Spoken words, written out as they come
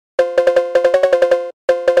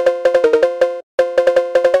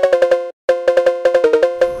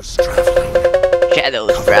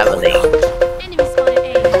Shadows traveling. Enemy spotted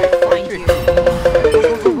A. Find you.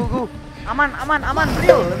 Go. Aman,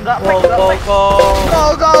 Brio. Enggak Go. Go.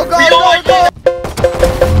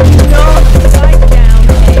 Spike down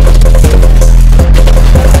A.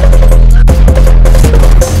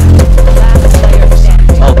 Last player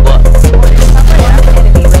standing. Oh, gua.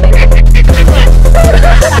 Enemy remaining.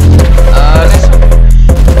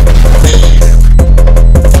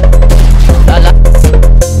 Lala.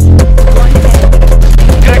 One enemy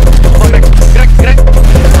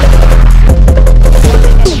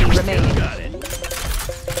remaining.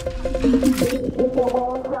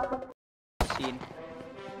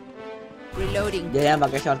 Reloading. Dia yang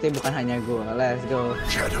pakai shorty bukan hanya gue. Let's go.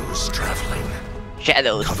 Shadows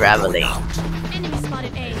traveling. Enemy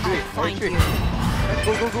spotted A. Find you.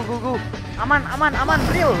 Go. Aman,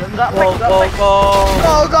 Brio. Enggak Go. Go.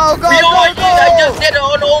 I just did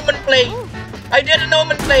an omen play.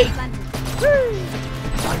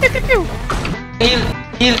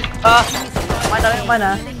 Heal. Ah.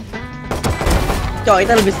 Mana? Cok,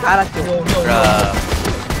 itu lebih sekarat, cuy. Bruh.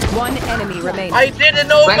 One enemy remaining. I did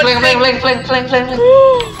an omen Flank.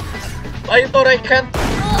 I thought I can't do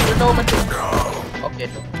an omen. Okay,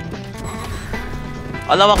 no.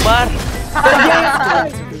 Allah Akbar.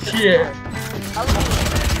 Shit.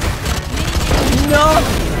 No.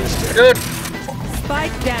 Dude,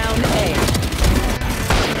 Spike down A.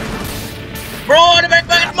 bro, ada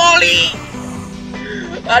banyak molly.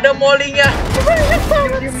 Ada mollynya.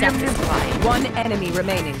 Satisfied. One enemy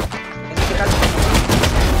remaining.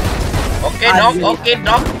 Okay, dog.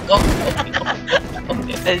 Go.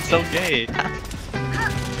 It's okay.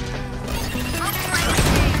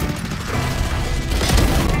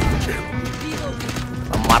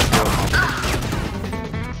 Lemar.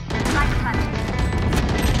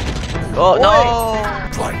 Oh no.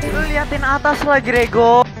 Lu liatin atas lah,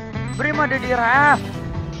 Grego. Brim ada di ref.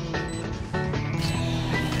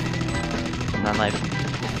 Nah, knife.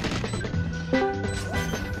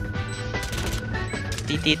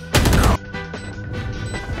 Titit.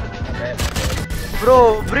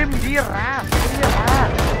 Bro, Brim di ref.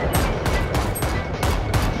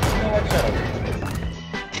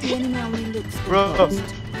 Bro.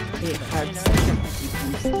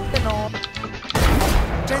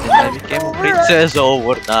 I became princess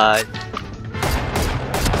overnight.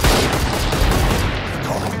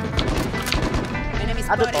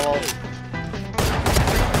 Aduh, tolong.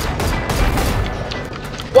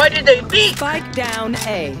 Why did they beat? Spike down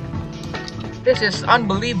A. This is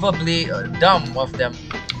unbelievably dumb of them.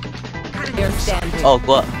 They're standing. Oh,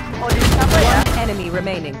 gua. Oh, di siapa ya? One enemy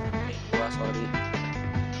remaining. Gua sorry.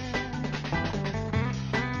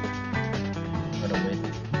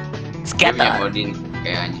 Scatter.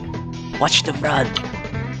 Kayaknya. Watch them run.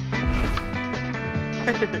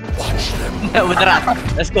 Ya beneran.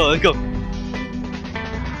 Let's go.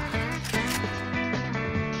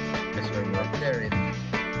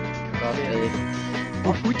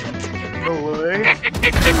 No way.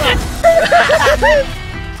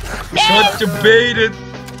 Such a baited.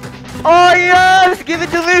 Oh yes, give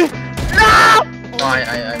it to me. No! No,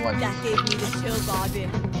 I want. That gave me the chill, Bobby.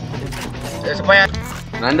 Supaya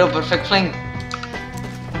Nando perfect flank.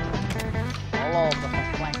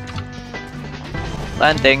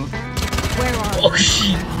 Landing. Where are oh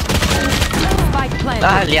shit. Spike planted?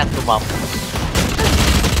 Ah, lihat tuh mam.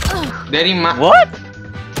 Dari What?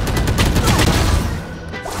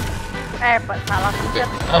 Salah pencet.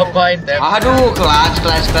 Apain deh? Aduh, kelas.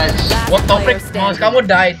 What topik? Mouse kamu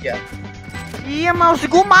died ya? Iya, mouse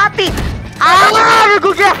gue mati.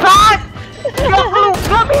 Gue gesek.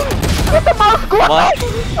 Itu mouse gue.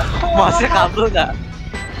 Mouse kabel nggak?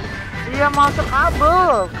 Iya, mouse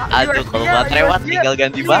kabel. Aduh, kalau baterai watt tinggal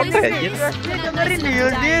ganti baterai aja. Dengerin di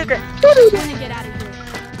USB kayak.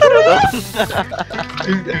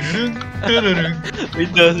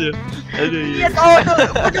 Windows ya. Aduh Iya,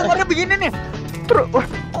 tuh dengernya begini nih. Terus, kok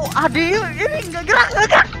Adi ini nggak gerak.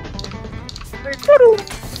 Terus.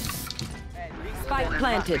 Spike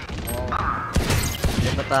planted.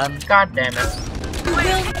 Cepetan. God damn it. You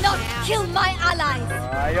will not kill my allies.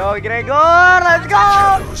 Ayo, Gregor, let's go.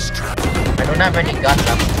 I don't have any gun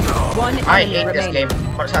left. One I enemy hate this remaining.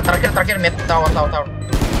 game. Terakhir mid tower. Last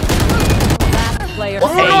player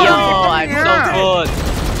Okay, Hey yo, I'm so good.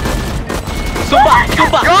 Sumpah. Oh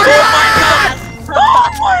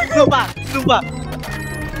my god. Sumpah.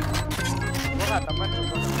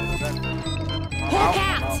 Hawk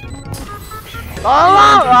out.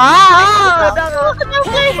 Tolong! Udah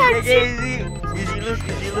kenapa Gizi lu.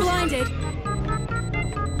 Blinded.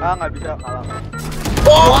 Nggak bisa kalah.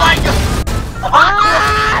 Oh my god.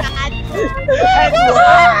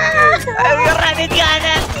 Keren ini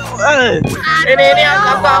kanan. Ini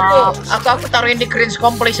aku taruhin di cringe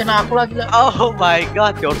compilation aku lagi lah. Oh my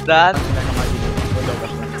god, Jordan.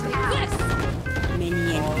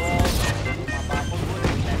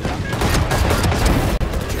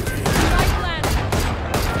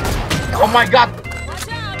 Oh my god.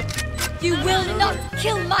 You will not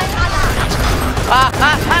kill my ally.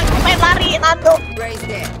 Main lari, Nando. Raise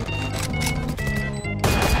it.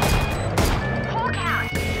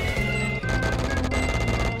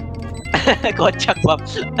 Kocak, Bab.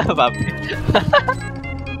 Bab.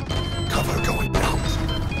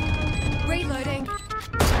 Reloading.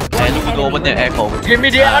 Lu butuh obatnya Echo. Give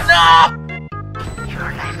me the anak.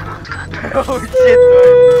 Oh shit,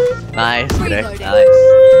 boy. Nice, Greg. Reloading. Nice.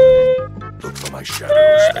 Look for my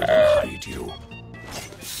shadows that can hide you.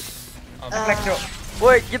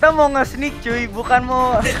 Woi, kita mau nge-sneak cuy, bukan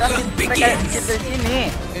mau kasih mereka kita sini.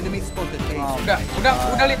 Udah,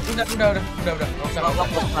 Lid. Udah. Nggak usah.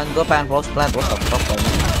 Gue pengen close plan, gue stop.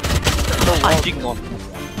 Anjing ngom.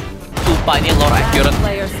 Sumpah ini lore accurate.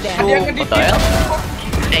 Player standing. Dia ngedit. Betul ya?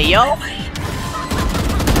 Ayo.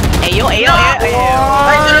 I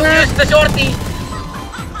should use the shorty.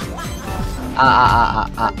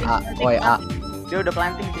 Woi, Dia udah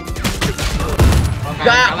planting sih.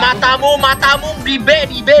 Gak, matamu di B.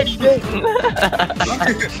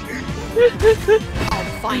 I'll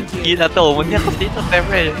find you. gila tuh, umurnya ke situ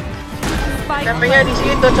tempe. Tempenya di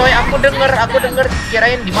situ, coy. Aku denger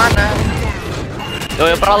kirain di mana.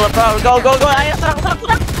 Yo, peral, go, ayo serang.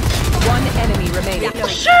 One enemy remaining.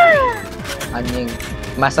 Anjing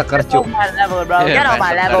masa kercu. Level, bro. Get on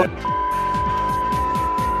my level.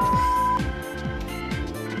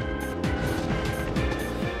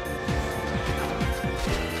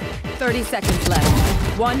 Thirty seconds left.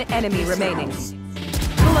 One enemy remaining.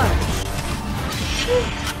 Clutch.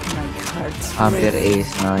 Hampir ace,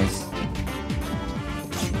 nice.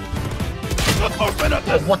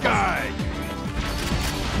 What the?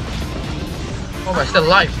 Oh my, still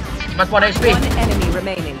alive. Mas 1 HP. One enemy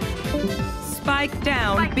remaining. Spike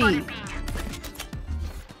down B.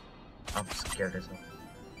 I'm scared as well.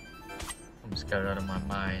 I'm scared out of my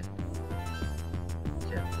mind.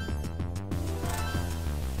 Yeah.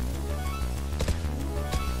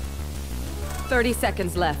 Thirty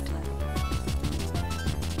seconds left.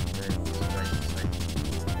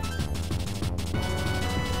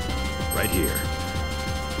 Right here.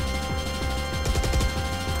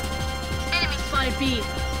 Enemy spotted B.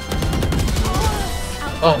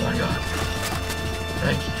 Oh my god.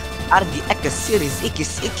 Thank you. RDX series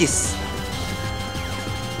ikis.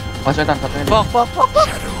 Oh, setan, satunya dia. Fok.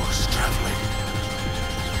 Shadows traveling.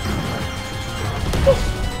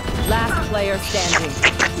 Last player standing.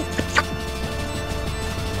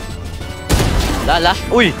 Lah.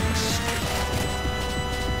 Ui,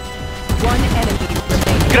 One enemy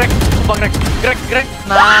remaining. Greg. Sumpah Greg.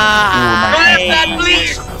 Nah.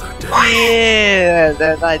 Please. Yeah,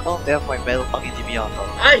 then I don't have my battle fucking Jimmy Otto.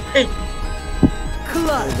 Hey.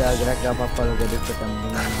 Clutch. Udah gerak gak apa-apa lu gak ikutan.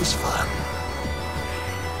 That was fun.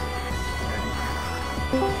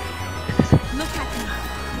 Look at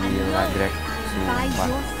me. Gila Greg. By Sumpah.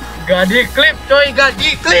 your side. Gak di clip, coy. Gak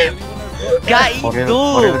di clip. Gak itu.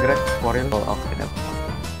 Greg. For real. Oh, oke.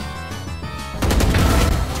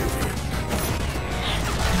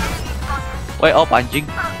 Woi, anjing.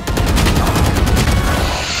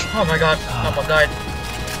 Oh my god. Someone died.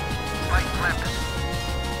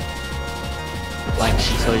 Like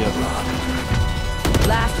so yo.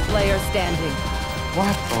 Last player standing.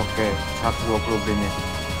 What? Oke. 120 greennya.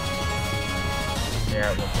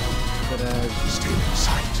 Yeah. Stay in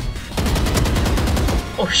sight.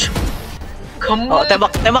 Oh shoot. Come Oh, on.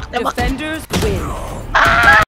 tembak. Defenders